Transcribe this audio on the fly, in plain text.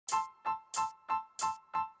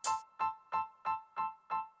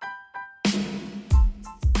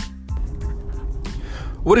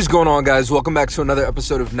What is going on, guys? Welcome back to another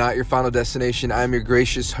episode of Not Your Final Destination. I'm your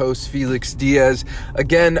gracious host, Felix Diaz.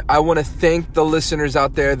 Again, I want to thank the listeners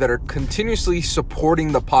out there that are continuously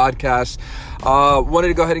supporting the podcast. Wanted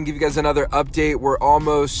to go ahead and give you guys another update. We're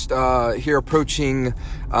almost here approaching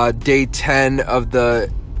day 10 of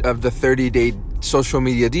the 30-day social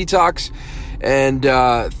media detox. And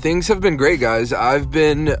things have been great, guys. I've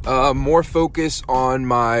been more focused on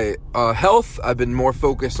my health. I've been more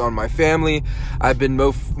focused on my family. I've been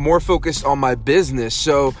more focused on my business.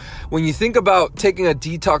 So when you think about taking a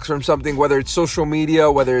detox from something, whether it's social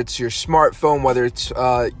media, whether it's your smartphone, whether it's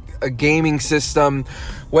a gaming system,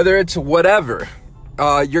 whether it's whatever,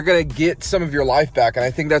 you're going to get some of your life back. And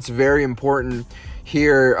I think that's very important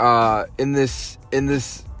here in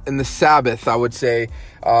the Sabbath, I would say.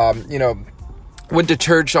 Went to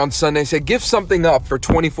church on Sunday, said, give something up for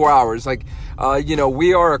 24 hours.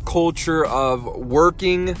 We are a culture of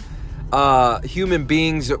working human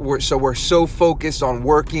beings. We're so focused on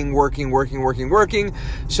working.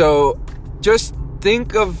 So just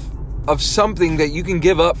think of something that you can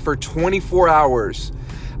give up for 24 hours.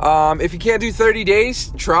 If you can't do 30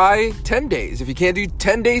 days, try 10 days. If you can't do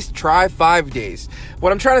 10 days, try 5 days.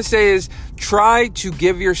 What I'm trying to say is try to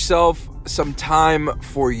give yourself some time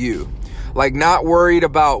for you. Like, not worried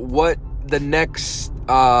about what the next,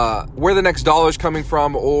 where the next dollar's coming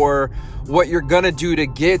from or what you're gonna do to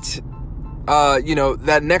get,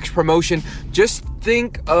 that next promotion. Just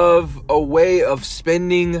think of a way of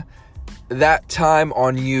spending that time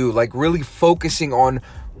on you, like really focusing on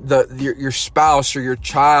your spouse or your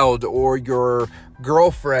child or your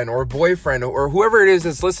girlfriend or boyfriend or whoever it is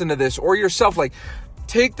that's listening to this, or yourself. Like,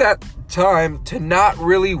 take that time to not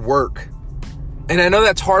really work. And I know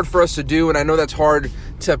that's hard for us to do, and I know that's hard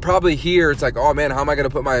to probably hear. It's like, oh man, how am I going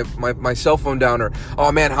to put my cell phone down? Or,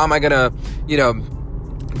 oh man, how am I going to,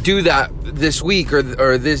 do that this week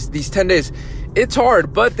or these 10 days? It's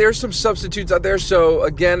hard, but there's some substitutes out there. So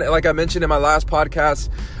again, like I mentioned in my last podcast,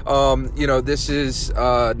 this is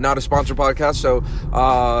not a sponsored podcast. So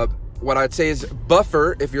what I'd say is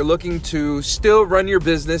Buffer, if you're looking to still run your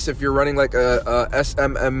business, if you're running like a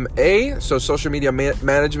SMMA, so social media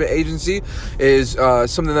management agency, is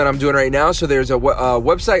something that I'm doing right now. So there's a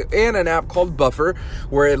website and an app called Buffer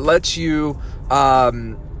where it lets you,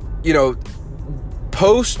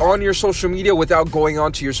 post on your social media without going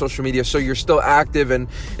onto your social media. So you're still active, and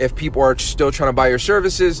if people are still trying to buy your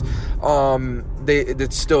services,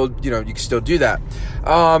 it's still, you can still do that.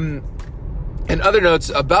 And other notes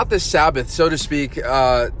about the Sabbath, so to speak,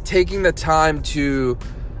 taking the time to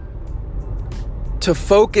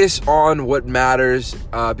focus on what matters,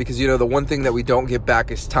 because, the one thing that we don't get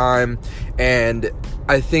back is time. And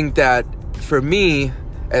I think that for me,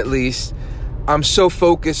 at least, I'm so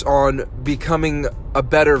focused on becoming a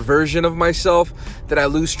better version of myself that I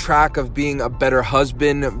lose track of being a better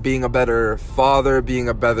husband, being a better father, being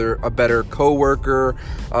a better coworker,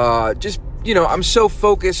 I'm so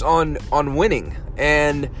focused on winning.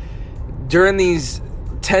 And during these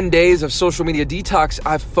 10 days of social media detox,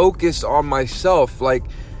 I've focused on myself, like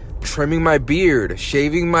trimming my beard,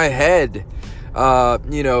 shaving my head,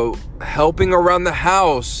 helping around the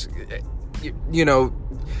house,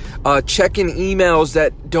 checking emails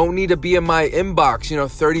that don't need to be in my inbox,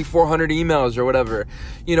 3,400 emails or whatever.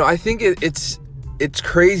 I think it's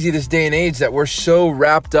crazy this day and age that we're so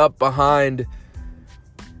wrapped up behind,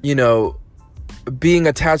 being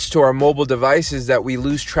attached to our mobile devices that we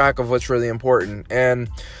lose track of what's really important. And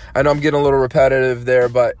I know I'm getting a little repetitive there,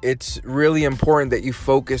 but it's really important that you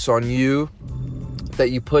focus on you, that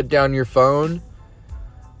you put down your phone,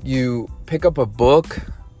 you pick up a book,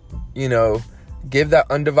 give that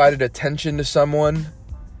undivided attention to someone.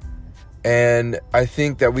 And I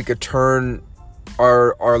think that we could turn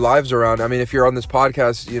our lives around. I mean, if you're on this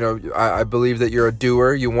podcast, I believe that you're a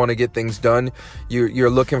doer. You want to get things done.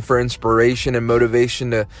 You're looking for inspiration and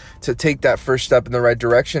motivation to take that first step in the right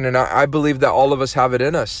direction. And I believe that all of us have it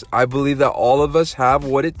in us. I believe that all of us have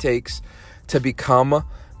what it takes to become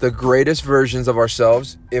the greatest versions of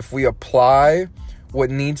ourselves if we apply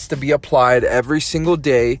what needs to be applied every single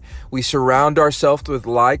day. We surround ourselves with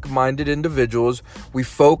like-minded individuals. We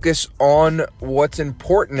focus on what's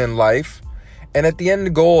important in life. And at the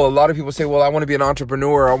end goal, a lot of people say, well, I want to be an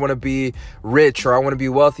entrepreneur, I want to be rich, or I want to be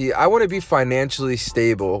wealthy. I want to be financially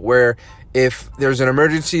stable, where if there's an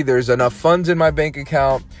emergency, there's enough funds in my bank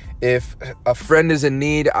account. If a friend is in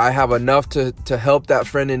need, I have enough to help that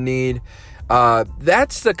friend in need.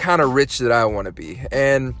 That's the kind of rich that I want to be.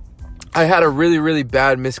 And I had a really, really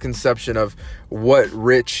bad misconception of what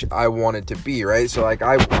rich I wanted to be, right? So like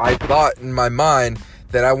I thought in my mind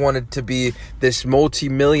that I wanted to be this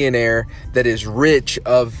multi-millionaire that is rich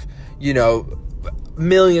of, you know,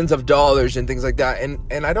 millions of dollars and things like that.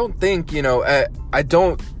 And I don't think, you know, and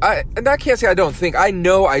I can't say I don't think, I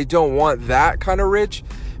know I don't want that kind of rich,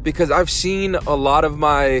 because I've seen a lot of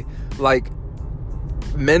my like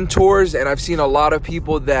mentors, and I've seen a lot of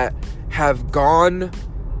people that have gone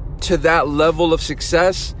to that level of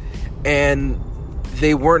success and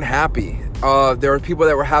they weren't happy. There were people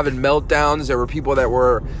that were having meltdowns. There were people that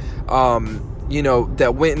were, you know,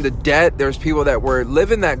 that went into debt. There's people that were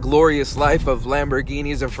living that glorious life of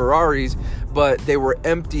Lamborghinis and Ferraris, but they were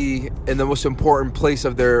empty in the most important place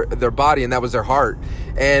of their body, and that was their heart.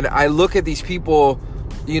 And I look at these people,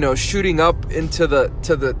 you know, shooting up into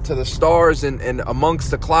the stars and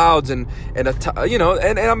amongst the clouds you know,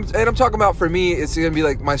 and I'm talking about, for me, it's gonna be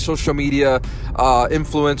like my social media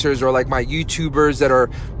influencers, or like my YouTubers that are,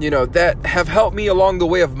 you know, that have helped me along the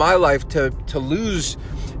way of my life to lose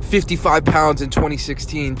 55 pounds in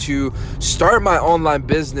 2016, to start my online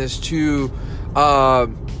business, to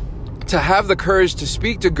have the courage to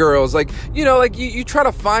speak to girls. Like, you know, like you try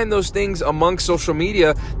to find those things amongst social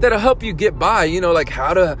media that'll help you get by, you know, like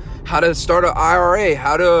how to start an IRA,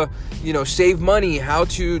 how to, you know, save money, how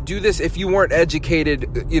to do this. If you weren't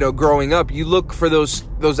educated, you know, growing up, you look for those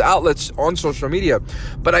outlets on social media.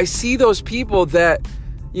 But I see those people that,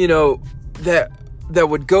 you know, that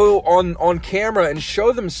would go on camera and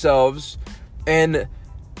show themselves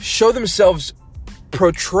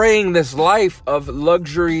portraying this life of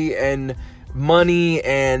luxury and money,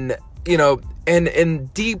 and, you know,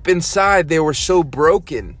 and deep inside they were so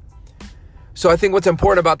broken. So I think what's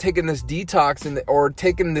important about taking this detox or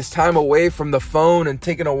taking this time away from the phone, and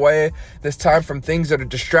taking away this time from things that are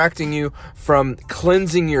distracting you from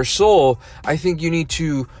cleansing your soul, I think you need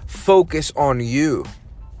to focus on you.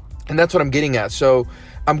 And that's what I'm getting at. So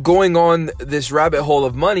I'm going on this rabbit hole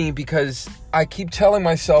of money because I keep telling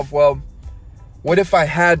myself, well, what if I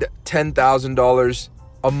had $10,000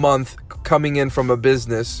 a month coming in from a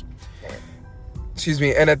business? Excuse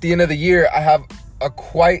me. And at the end of the year, I have a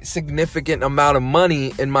quite significant amount of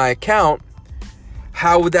money in my account.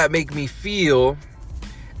 How would that make me feel?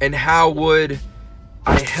 And how would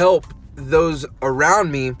I help those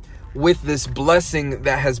around me with this blessing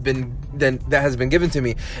that has been given to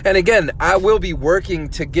me? And again, I will be working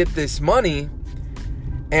to get this money,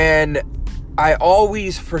 and I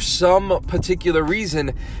always, for some particular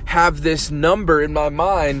reason, have this number in my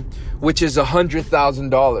mind, which is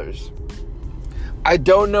 $100,000. I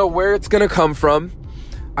don't know where it's going to come from.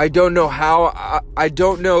 I don't know how. I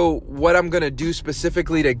don't know what I'm going to do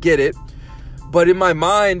specifically to get it. But in my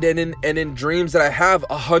mind and in dreams that I have,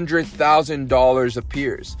 $100,000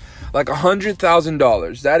 appears. Like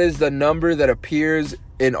 $100,000. That is the number that appears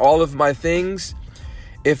in all of my things.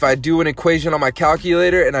 If I do an equation on my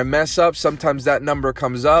calculator and I mess up, sometimes that number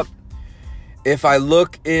comes up. If I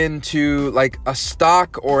look into like a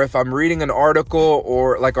stock, or if I'm reading an article,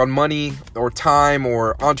 or like on money or time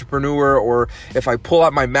or entrepreneur, or if I pull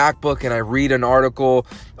out my MacBook and I read an article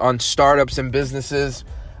on startups and businesses,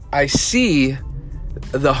 I see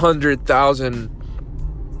the 100,000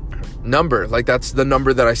 number. Like that's the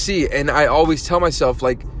number that I see. And I always tell myself,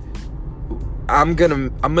 like, I'm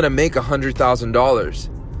gonna make $100,000.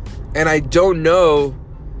 And I don't know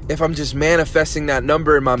if I'm just manifesting that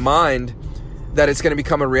number in my mind that it's going to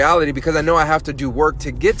become a reality, because I know I have to do work to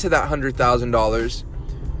get to that $100,000.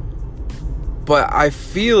 But I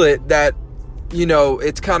feel it that, you know,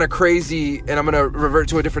 it's kind of crazy, and I'm going to revert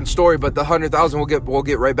to a different story, but the 100,000, we'll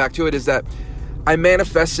get right back to it, is that I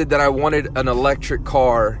manifested that I wanted an electric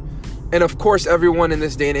car. And of course, everyone in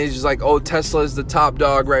this day and age is like, oh, Tesla is the top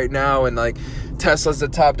dog right now, and like Tesla's the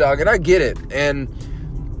top dog, and I get it. And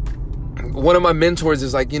one of my mentors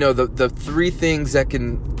is like, you know, the three things that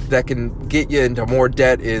can get you into more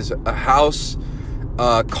debt is a house,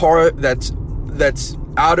 a car that's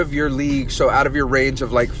out of your league, so out of your range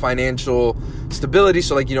of like financial stability,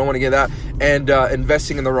 so like you don't want to get that, and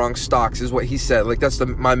investing in the wrong stocks is what he said. Like that's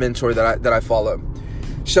my mentor that I follow.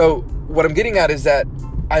 So what I'm getting at is that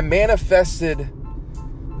I manifested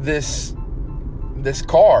this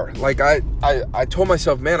car. Like I told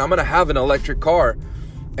myself, man, I'm gonna have an electric car.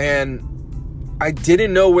 And I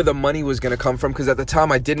didn't know where the money was going to come from, because at the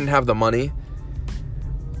time I didn't have the money.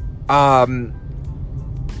 And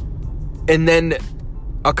then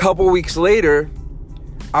a couple weeks later,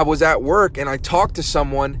 I was at work and I talked to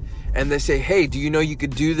someone, and they say, hey, do you know you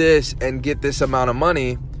could do this and get this amount of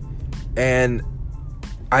money? And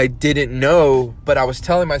I didn't know, but I was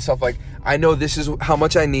telling myself, like, I know this is how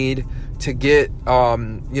much I need to get,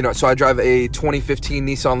 you know, so I drive a 2015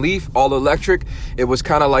 Nissan Leaf, all electric. It was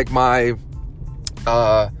kind of like my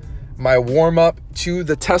my warm up to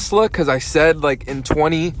the Tesla, because I said like in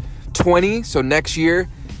 2020, so next year,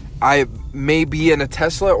 I may be in a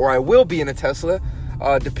Tesla, or I will be in a Tesla,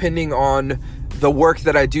 depending on the work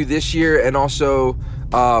that I do this year, and also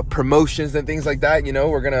promotions and things like that. You know,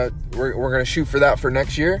 we're gonna shoot for that for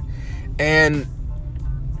next year. And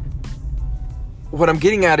what I'm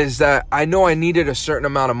getting at is that I know I needed a certain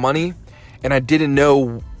amount of money, and I didn't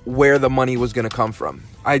know where the money was going to come from.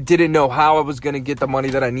 I didn't know how I was going to get the money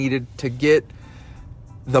that I needed to get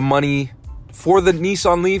the money for the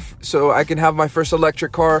Nissan Leaf so I can have my first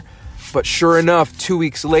electric car. But sure enough, 2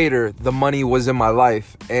 weeks later, the money was in my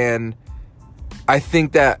life. And I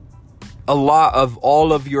think that a lot of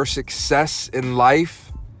all of your success in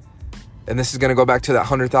life, and this is going to go back to that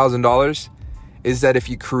 $100,000, is that if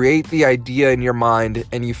you create the idea in your mind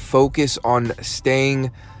and you focus on staying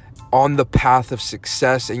on the path of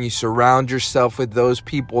success, and you surround yourself with those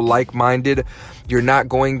people like-minded, you're not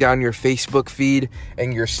going down your Facebook feed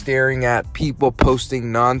and you're staring at people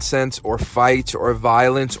posting nonsense or fights or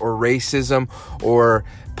violence or racism or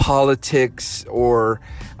politics or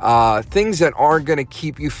things that aren't going to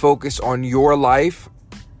keep you focused on your life.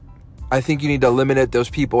 I think you need to eliminate those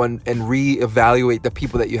people and reevaluate the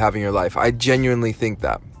people that you have in your life. I genuinely think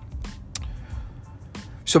that.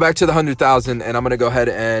 So back to the 100,000, and I'm going to go ahead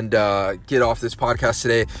and get off this podcast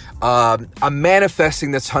today. I'm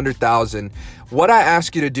manifesting this 100,000. What I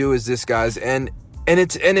ask you to do is this, guys, and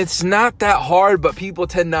it's not that hard, but people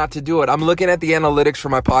tend not to do it. I'm looking at the analytics for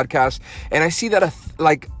my podcast, and I see that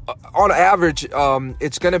on average,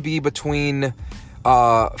 it's going to be between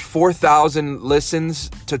 4,000 listens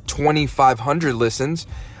to 2,500 listens.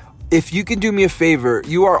 If you can do me a favor,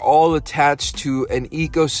 you are all attached to an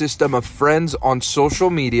ecosystem of friends on social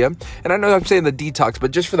media. And I know I'm saying the detox,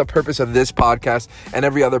 but just for the purpose of this podcast and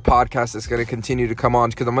every other podcast that's going to continue to come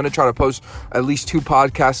on, because I'm going to try to post at least 2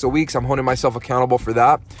 podcasts a week. So I'm holding myself accountable for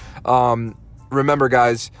that. Remember,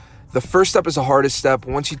 guys, the first step is the hardest step.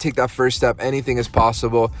 Once you take that first step, anything is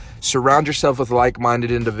possible. Surround yourself with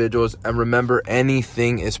like-minded individuals, and remember,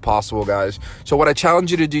 anything is possible, guys. So what I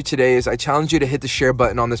challenge you to do today is I challenge you to hit the share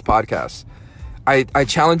button on this podcast. I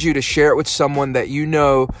challenge you to share it with someone that you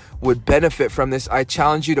know would benefit from this. I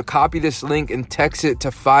challenge you to copy this link and text it to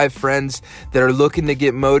 5 friends that are looking to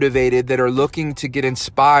get motivated, that are looking to get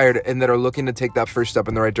inspired, and that are looking to take that first step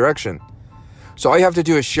in the right direction. So all you have to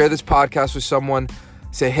do is share this podcast with someone.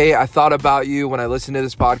 Say, hey, I thought about you when I listened to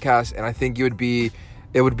this podcast, and I think it would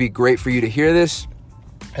be great for you to hear this.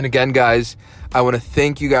 And again, guys, I want to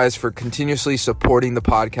thank you guys for continuously supporting the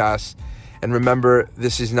podcast. And remember,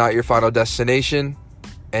 this is not your final destination,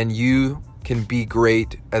 and you can be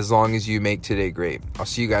great as long as you make today great. I'll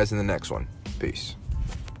see you guys in the next one. Peace.